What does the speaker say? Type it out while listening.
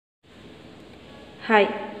Hi,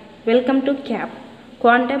 welcome to CAP,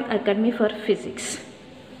 Quantum Academy for Physics.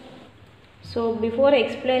 So before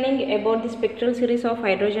explaining about the spectral series of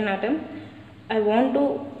hydrogen atom, I want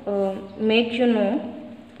to make you know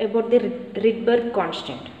about the Rydberg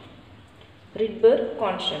constant. Rydberg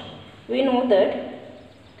constant. We know that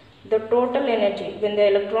the total energy when the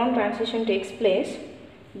electron transition takes place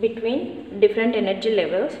between different energy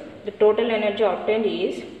levels, the total energy obtained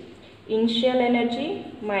is initial energy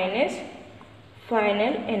minus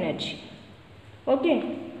final energy.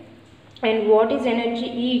 Okay, and what is energy?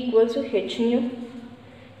 E equals to h nu.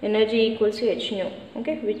 Energy equals to h nu.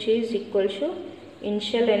 Okay, which is equal to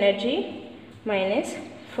initial energy minus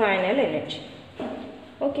final energy.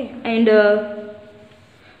 Okay,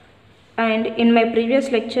 and in my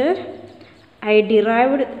previous lecture I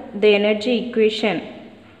derived the energy equation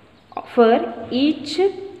for each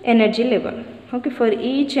energy level. Okay, for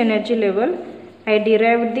each energy level I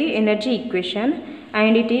derived the energy equation,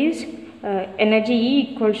 and it is energy E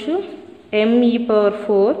equals to me power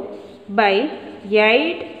 4 by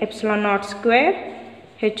 8 epsilon naught square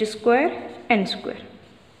h square n square.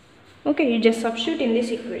 Okay, you just substitute in this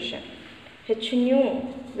equation h nu,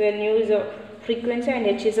 where nu is a frequency and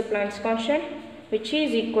h is a Planck's constant, which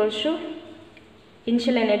is equal to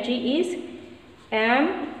initial energy is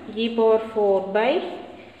me power 4 by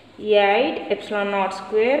 8 epsilon naught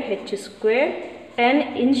square h square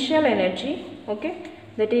and initial energy. Okay,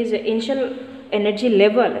 that is initial energy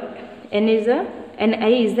level. Ni is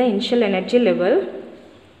the initial energy level.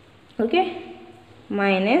 Okay,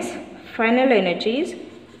 minus final energy is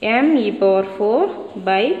me power 4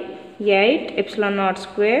 by 8 epsilon naught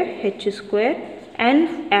square h square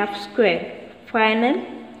and f square, final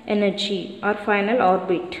energy or final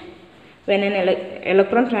orbit when an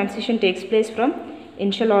electron transition takes place from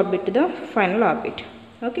initial orbit to the final orbit.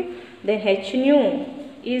 Okay, then h nu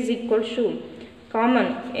is equal to common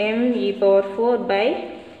me power 4 by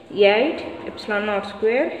 8 epsilon naught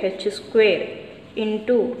square h square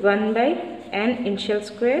into 1 by n initial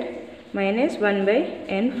square minus 1 by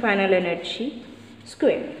n final energy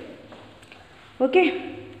square. Okay,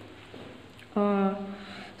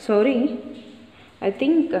 sorry, I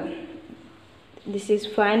think this is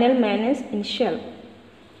final minus initial.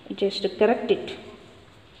 Just correct it.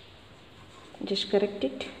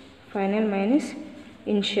 Final minus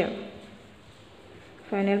initial.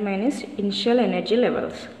 Final minus initial energy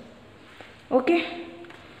levels. Okay,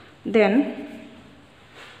 then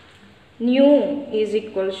nu is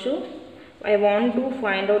equal to, I want to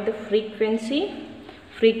find out the frequency,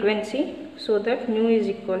 so that nu is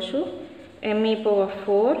equal to me power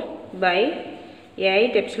 4 by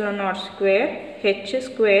 8 epsilon naught square h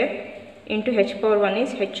square into h power 1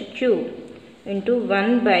 is h cube into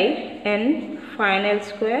 1 by n final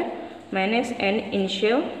square minus n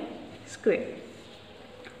initial square.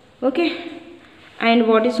 Okay, and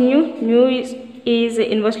what is nu? Nu is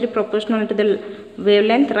inversely proportional to the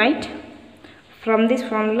wavelength, right? From this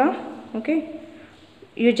formula, okay,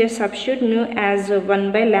 you just substitute nu as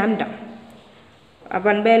 1 by lambda.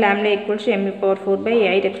 1 by lambda equals to me power 4 by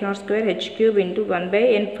 8 epsilon square h cube into 1 by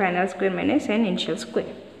n final square minus n initial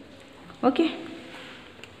square. Okay,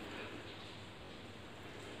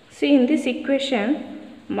 see, in this equation,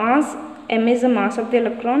 mass m is the mass of the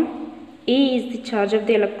electron, E is the charge of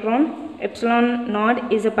the electron, epsilon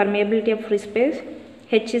naught is the permeability of free space,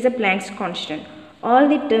 h is a Planck's constant. All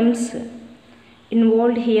the terms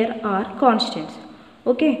involved here are constants.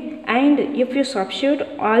 Okay, and if you substitute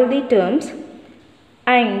all the terms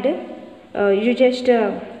and you just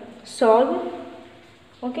solve.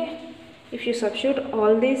 Okay, if you substitute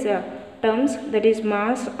all these terms, that is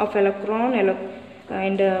mass of electron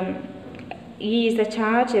and E is the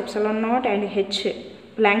charge, epsilon naught and h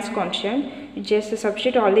Planck's constant, you just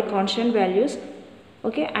substitute all the constant values.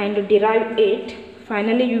 Okay, and derive it.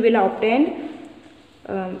 Finally you will obtain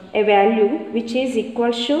a value which is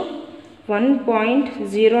equal to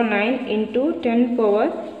 1.09 into 10 power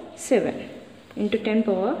 7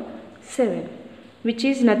 which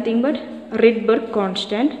is nothing but Rydberg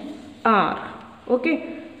constant R. Okay,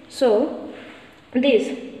 so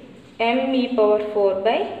this me power 4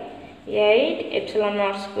 by 8 epsilon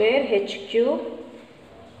naught square h cube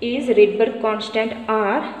is Rydberg constant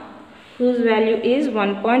R, whose value is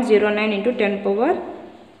 1.09 into 10 power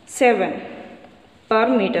 7 per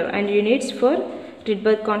meter, and units for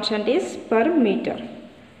Rydberg constant is per meter.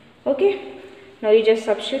 Okay, now you just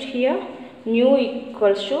substitute here nu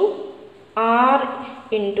equals to R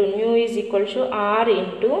into nu is equal to R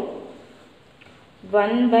into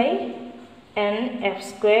 1 by n f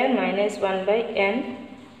square minus 1 by n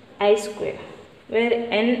I square, where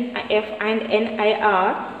n f and n I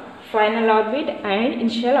are final orbit and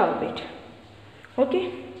initial orbit.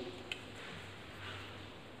 Okay,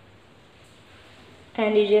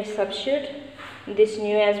 and you just substitute this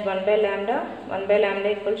nu as 1 by lambda. 1 by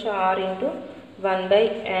lambda equals to r into 1 by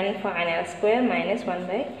n final square minus 1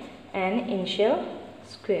 by n initial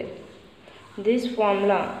square. This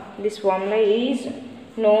formula is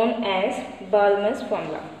known as Balmer's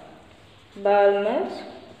formula. Balmer's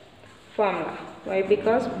formula. Why?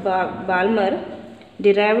 Because Balmer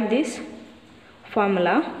derived this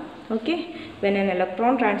formula. Okay, when an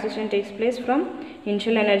electron transition takes place from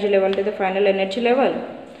initial energy level to the final energy level.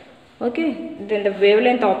 Okay, then the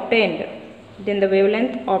wavelength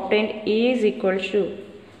obtained is equal to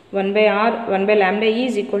 1 by lambda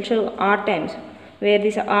is equal to r times, where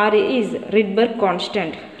this r is Rydberg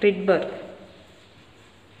constant. Rydberg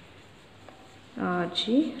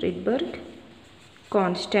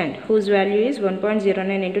constant, whose value is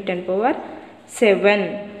 1.09 into 10 power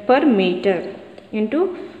 7 per meter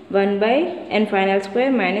into 1 by n final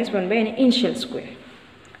square minus 1 by n initial square.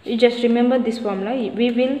 You just remember this formula.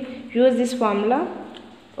 We will use this formula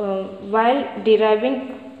while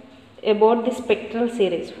deriving about the spectral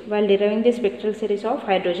series, of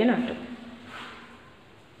hydrogen atom.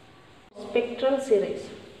 Spectral series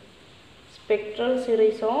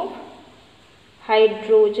of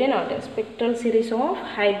hydrogen atom. Spectral series of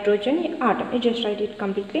hydrogen atom. You just write it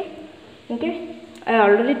completely. Okay, I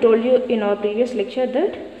already told you in our previous lecture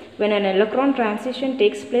that when an electron transition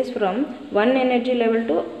takes place from one energy level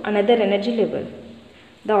to another energy level,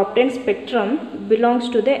 the obtained spectrum belongs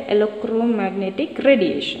to the electromagnetic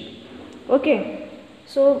radiation. Okay,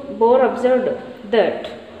 so Bohr observed that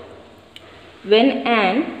when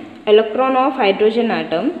an electron of hydrogen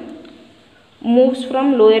atom moves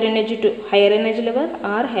from lower energy to higher energy level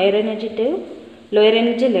or higher energy to lower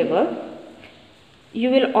energy level,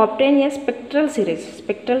 you will obtain a spectral series.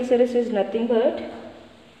 Spectral series is nothing but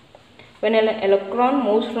when an electron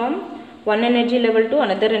moves from one energy level to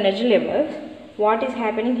another energy level, what is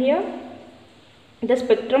happening here? The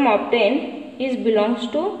spectrum obtained belongs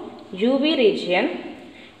to UV region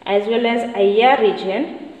as well as IR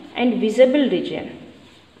region and visible region.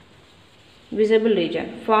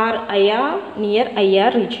 For IR, near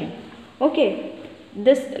IR region. Okay,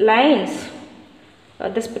 this lines,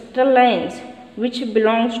 the spectral lines which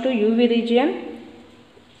belongs to UV region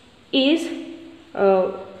is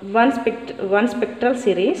one spectral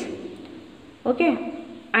series. Okay,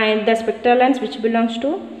 and the spectral lines which belongs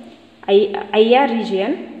to IR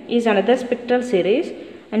region is another spectral series,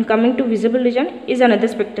 and coming to visible region is another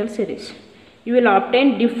spectral series. You will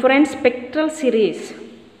obtain different spectral series.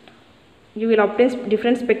 Of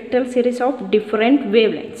different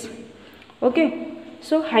wavelengths. Okay,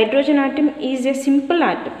 so hydrogen atom is a simple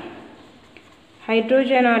atom.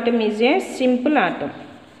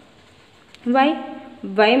 Why?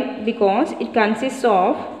 Because it consists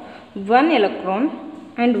of one electron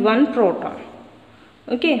and one proton.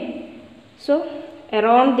 Okay, so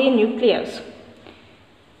around the nucleus,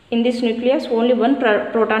 in this nucleus only one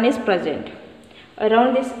proton is present.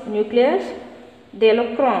 Around this nucleus the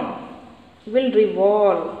electron will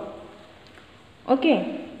revolve.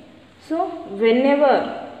 Okay, so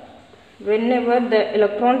whenever the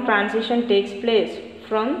electron transition takes place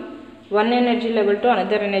from one energy level to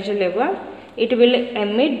another energy level, it will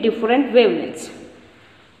emit different wavelengths.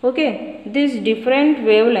 Okay, these different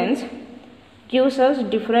wavelengths gives us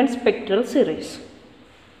different spectral series.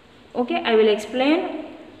 Okay, I will explain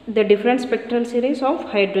the different spectral series of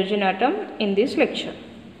hydrogen atom in this lecture.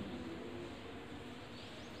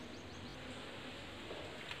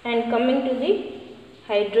 And coming to the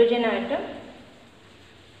hydrogen atom.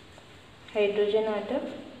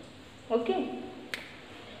 Okay,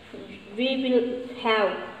 we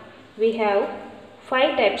have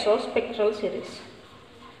 5 types of spectral series.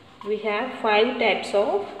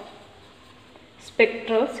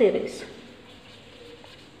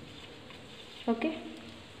 Okay,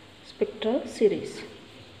 spectral series.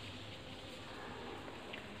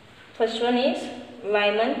 First one is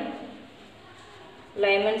Lyman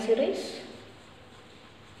series.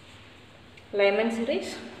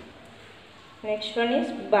 Next one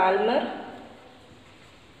is Balmer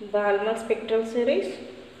spectral series,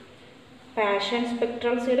 Paschen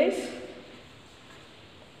spectral series,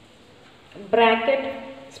 Bracket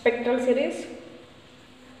spectral series,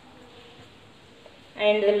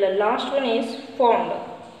 and the last one is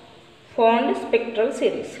Fond spectral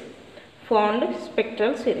series.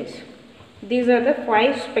 These are the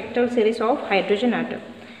 5 spectral series of hydrogen atom.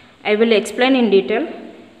 I will explain in detail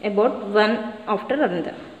about one after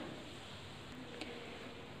another.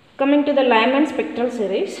 Coming to the Lyman spectral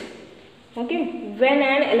series, Okay, when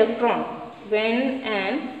an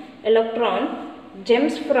electron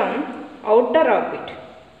jumps from outer orbit,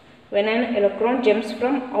 when an electron jumps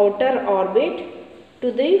from outer orbit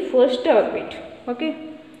to the first orbit, okay,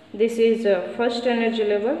 this is first energy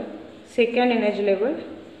level, second energy level,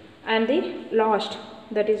 and the last,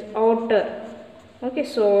 that is outer, okay,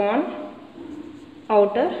 so on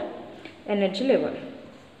outer energy level.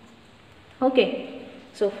 Okay,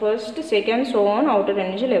 so first, second, so on outer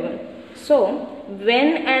energy level. So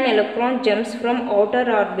when an electron jumps from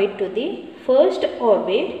outer orbit to the first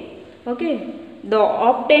orbit, okay, the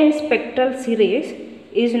obtained spectral series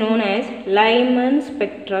is known as Lyman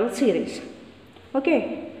spectral series.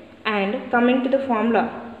 Okay, and coming to the formula,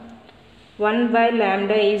 1 by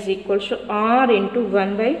lambda is equal to r into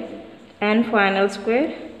 1 by n final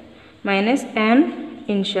square minus n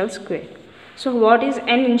initial square. So what is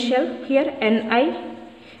n initial here?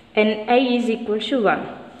 Ni is equal to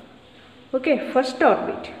 1. Okay, first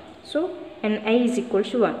orbit. So Ni is equal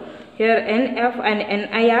to 1. Here Nf and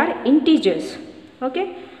Ni are integers.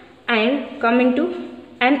 Okay, and coming to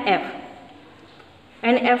Nf.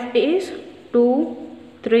 Nf is 2,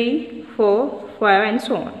 3, 4, 5 and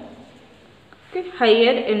so on. Okay,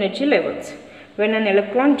 higher energy levels. When an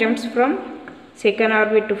electron jumps from second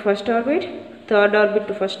orbit to first orbit, third orbit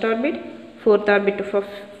to first orbit, fourth orbit to first,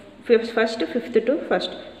 fifth to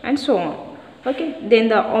first, and so on. Okay, then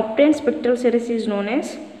the obtained spectral series is known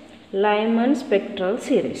as Lyman spectral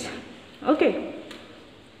series. Okay,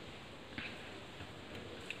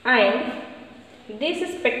 and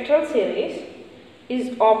this spectral series is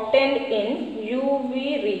obtained in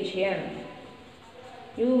UV region.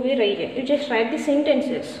 UV region. You just write the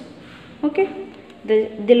sentences. Okay,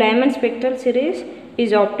 the Lyman spectral series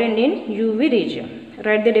is obtained in UV region.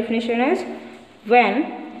 Write the definition as: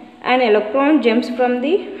 when an electron jumps from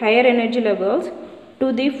the higher energy levels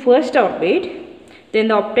to the first orbit, then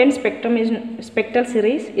the obtained spectral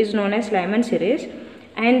series is known as Lyman series,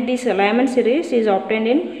 and this Lyman series is obtained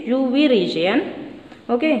in UV region.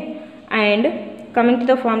 Okay, and coming to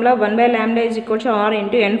the formula, 1 by lambda is equal to r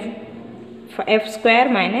into n f square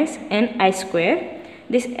minus ni square.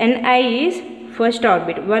 This ni is first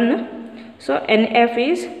orbit 1, so nf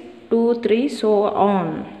is 2, 3, so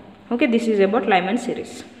on. Okay, this is about Lyman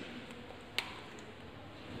series.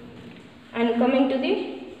 And coming to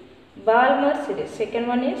the Balmer series, second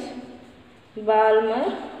one is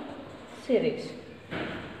Balmer series.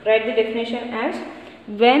 Write the definition as: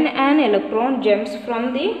 when an electron jumps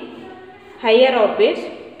from the higher orbits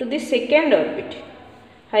to the second orbit,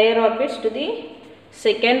 higher orbits to the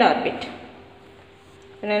second orbit.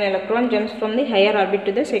 When an electron jumps from the higher orbit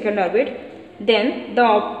to the second orbit, then the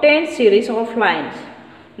obtained series of lines,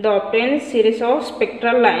 the obtained series of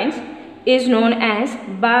spectral lines is known as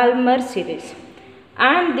Balmer series,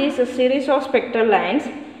 and this series of spectral lines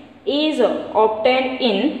is obtained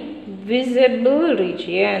in visible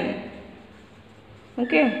region.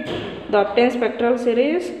 Okay, the obtained spectral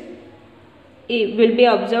series will be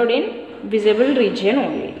observed in visible region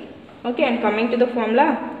only. Okay, and coming to the formula,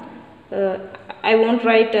 I won't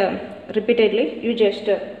write repeatedly, you just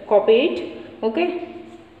copy it. Okay,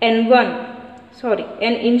 n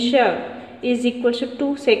initial is equal to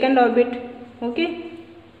 2 second orbit. Okay,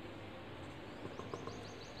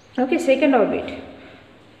 okay, second orbit,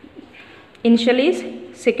 initial is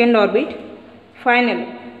second orbit, final,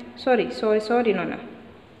 sorry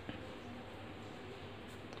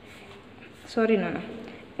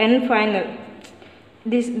n final.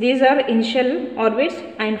 These are initial orbits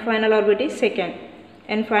and final orbit is second,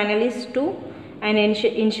 and final is 2 and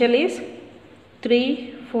initial is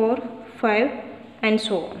 3, 4, 5 and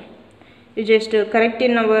so on. You just correct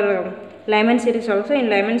in our Lyman series also. In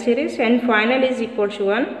Lyman series, n final is equal to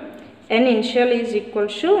 1, n initial is equal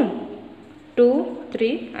to 2,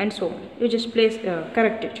 3 and so on. You just place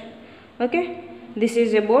correct it. Okay, this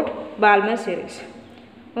is about Balmer series.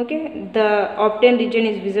 Okay, the obtained region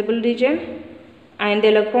is visible region, and the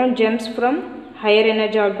electron jumps from higher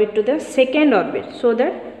energy orbit to the second orbit, so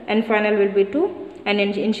that n final will be 2 and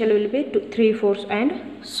initial will be 2, 3, 4 and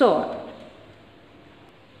so on.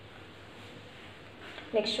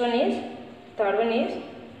 Next one is, third one is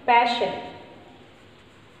passion.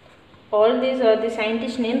 All these are the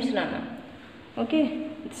scientist names, Nana. Okay,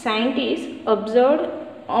 scientists observed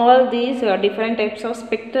all these different types of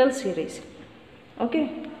spectral series.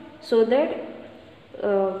 Okay, so that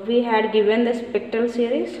we had given the spectral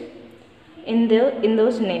series in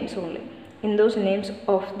those names only, in those names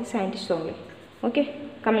of the scientists only. Okay,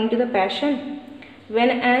 coming to the passion, when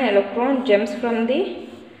an electron jumps from the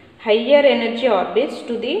higher energy orbits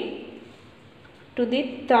to the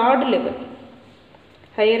third level,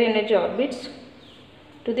 higher energy orbits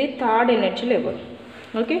to the third energy level,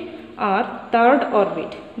 okay, or third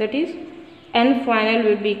orbit, that is n final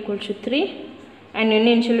will be equal to 3 and n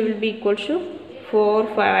initial will be equal to 4,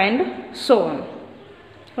 5 and so on.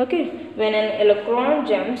 Okay, when an electron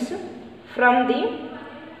jumps from the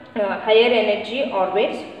higher energy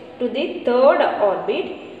orbits to the third orbit,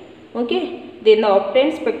 okay, then the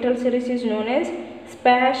obtained spectral series is known as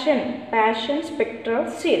Paschen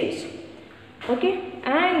spectral series. Okay,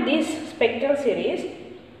 and this spectral series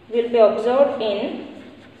will be observed in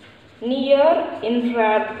near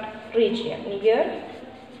infrared region,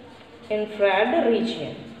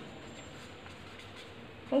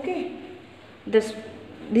 okay. This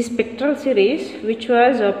spectral series which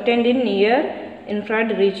was obtained in near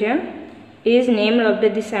infrared region is named after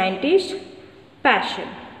the scientist Paschen.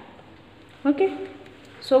 Okay,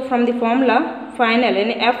 so from the formula final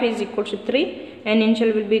n f is equal to 3 and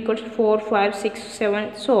initial will be equal to 4, 5, 6,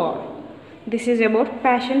 7, so on. This is about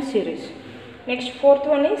Paschen series. Next, fourth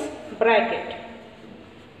one is bracket.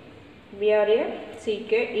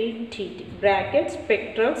 B-R-A-C-K-E-T-T, bracket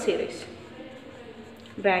spectral series.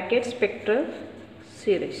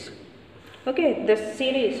 Okay, the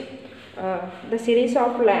series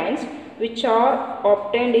of lines which are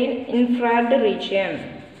obtained in infrared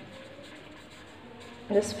region.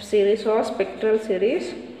 This series was spectral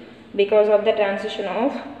series because of the transition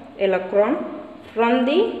of electron from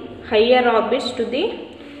the higher orbits to the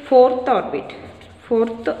fourth orbit,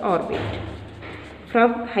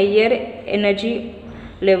 from higher energy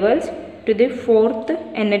levels to the fourth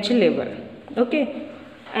energy level. Okay,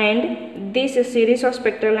 and this series of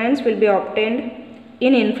spectral lines will be obtained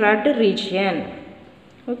in infrared region.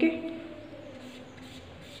 Okay,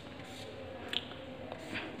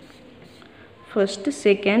 first,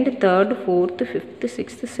 second, third, fourth, fifth,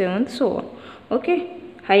 sixth, seventh, so on. Okay,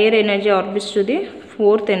 higher energy orbits to the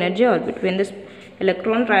fourth energy orbit. When the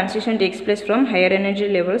electron transition takes place from higher energy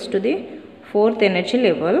levels to the fourth energy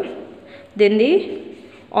level, then the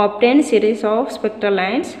obtained series of spectral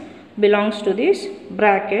lines belongs to this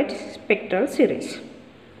bracket spectral series,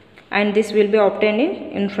 and this will be obtained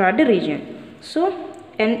in infrared region. So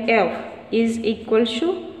NF is equal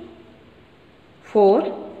to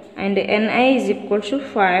 4 and Ni is equal to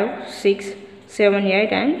 5, 6, 7,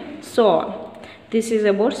 8 and so on. This is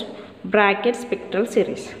about bracket spectral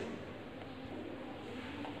series.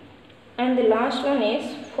 And the last one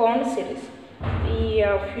is Fond series.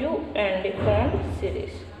 PFU and Fond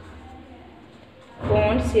series.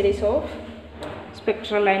 Fond series of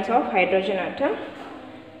spectral lines of hydrogen atom.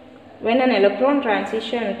 When an electron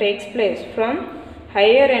transition takes place from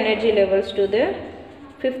higher energy levels to the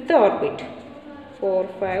fifth orbit, 4,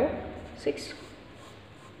 5, 6,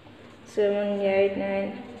 7, 8,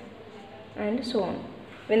 9 and so on.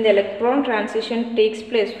 When the electron transition takes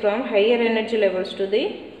place from higher energy levels to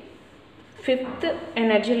the fifth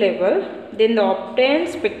energy level, then the obtained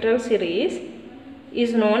spectral series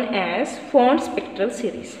is known as Fond spectral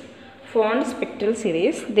series. Fond spectral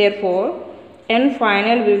series, therefore n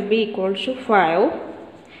final will be equal to 5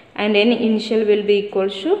 and n initial will be equal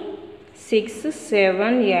to 6,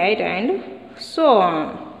 7, 8 and so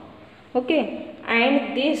on. Okay,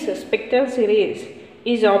 and this spectral series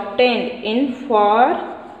is obtained in far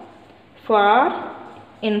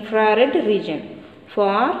infrared region,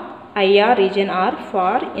 far IR region or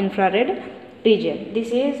far infrared region.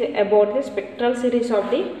 This is about the spectral series of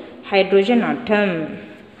the hydrogen atom.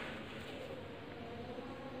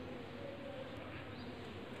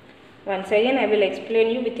 Once again I will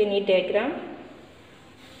explain you with a neat diagram.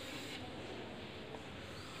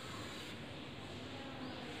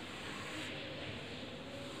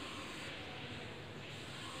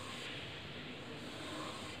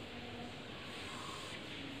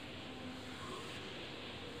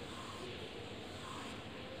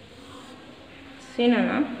 See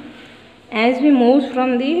Nana, as we move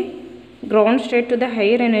from the ground state to the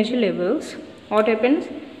higher energy levels, what happens?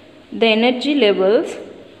 The energy levels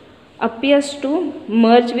appears to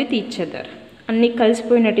merge with each other. Anni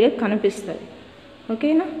kalisipoyinattuga kanipistadi.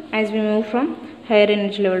 Okay na? As we move from higher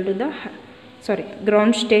energy level to the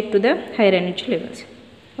ground state to the higher energy levels.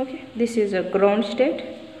 Okay, this is a ground state,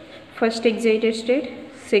 first excited state,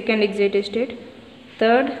 second excited state,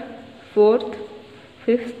 third, fourth,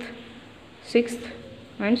 fifth, sixth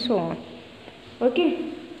and so on.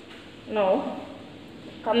 Okay, now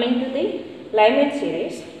coming to the Lyman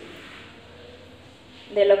series,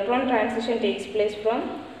 the electron transition takes place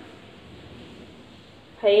from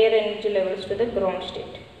higher energy levels to the ground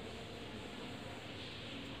state.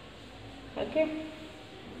 Okay,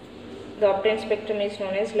 the obtained spectrum is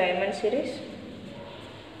known as Lyman series.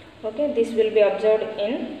 Okay, this will be observed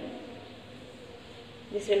in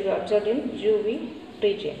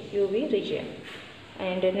UV region.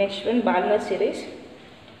 And next one, Balmer series.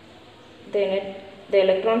 Then the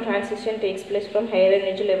electron transition takes place from higher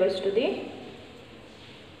energy levels to the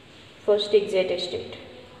first excited state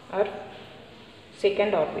or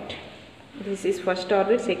second orbit. This is first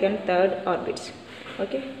orbit, second, third orbits.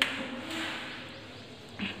 Okay.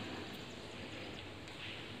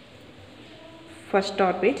 First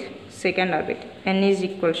orbit, second orbit, n is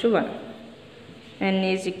equal to 1. N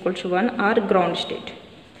is equal to 1 or ground state.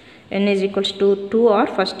 N is equal to 2 or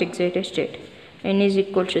first excited state. N is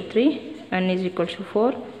equal to 3, N is equal to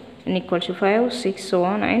 4, N equal to 5, 6, so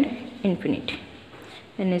on and infinity.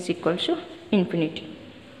 N is equal to infinity.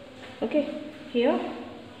 Okay, here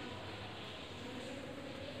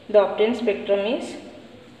the obtained spectrum is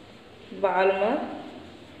Balmer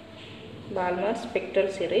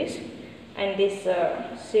spectral series, and this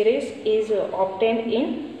series is obtained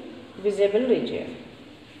in visible region.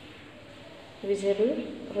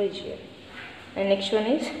 And next one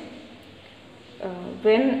is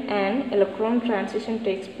when an electron transition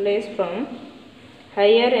takes place from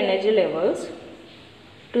higher energy levels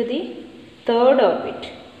to the third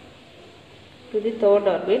orbit.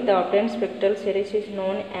 The obtained spectral series is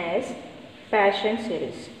known as Paschen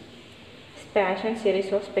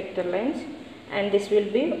series of spectral lines, and this will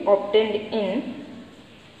be obtained in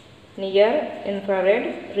near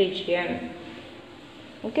infrared region.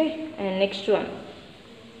 Okay, and next one,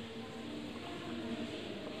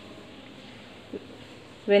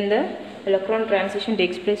 when the electron transition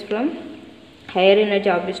takes place from higher energy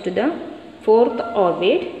orbits to the fourth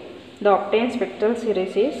orbit, the obtained spectral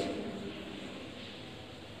series is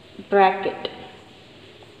bracket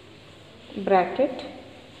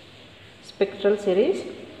spectral series,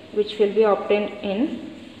 which will be obtained in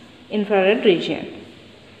infrared region.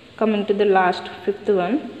 Coming to the last, fifth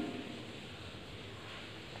one,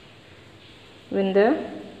 when the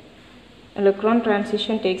electron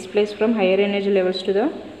transition takes place from higher energy levels to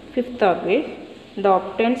the fifth orbit, the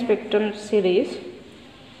obtained spectrum series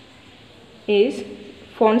is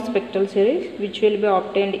Font spectral series, which will be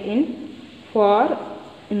obtained in far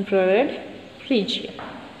infrared region.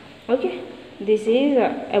 Okay, this is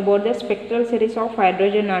about the spectral series of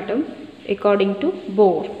hydrogen atom according to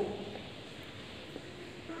Bohr.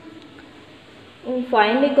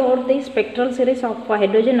 Finally got the spectral series of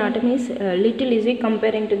hydrogen atom is little easy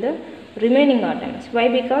comparing to the remaining atoms. Why?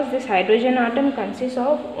 Because this hydrogen atom consists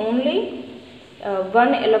of only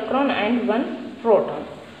one electron and one proton,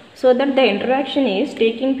 so that the interaction is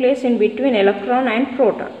taking place in between electron and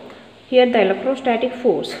proton. Here the electrostatic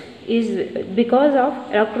force is because of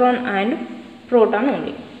electron and proton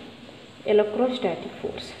only. Electrostatic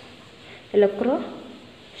force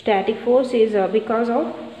is because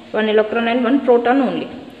of one electron and one proton only.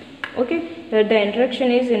 Okay, the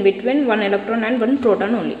interaction is in between one electron and one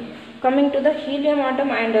proton only. Coming to the helium atom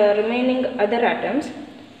and remaining other atoms,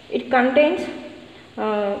 it contains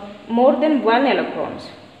more than one electrons.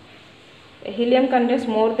 Helium contains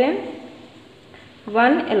more than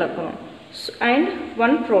one electron and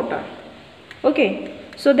one proton. Okay,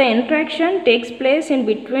 so the interaction takes place in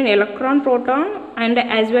between electron proton and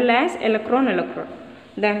as well as electron electron.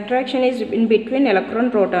 The interaction is in between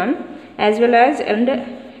electron proton as well as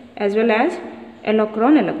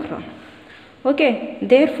electron electron. Okay,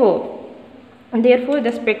 therefore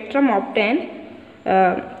the spectrum obtained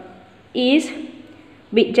is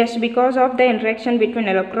just because of the interaction between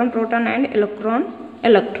electron proton and electron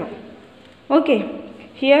electron. Okay,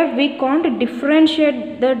 here we can't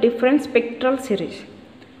differentiate the different spectral series.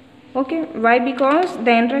 Okay, why? Because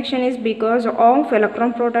the interaction is because of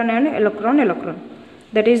electron proton and electron electron.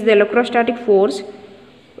 That is, the electrostatic force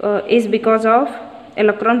is because of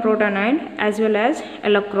electron proton and as well as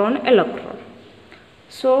electron electron.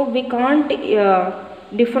 So we can't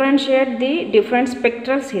differentiate the different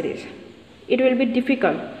spectral series. It will be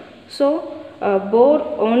difficult. So Bohr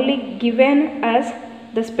only given us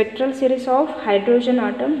the spectral series of hydrogen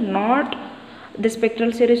atom, not the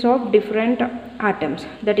spectral series of different atoms,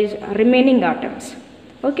 that is remaining atoms.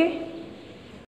 Okay.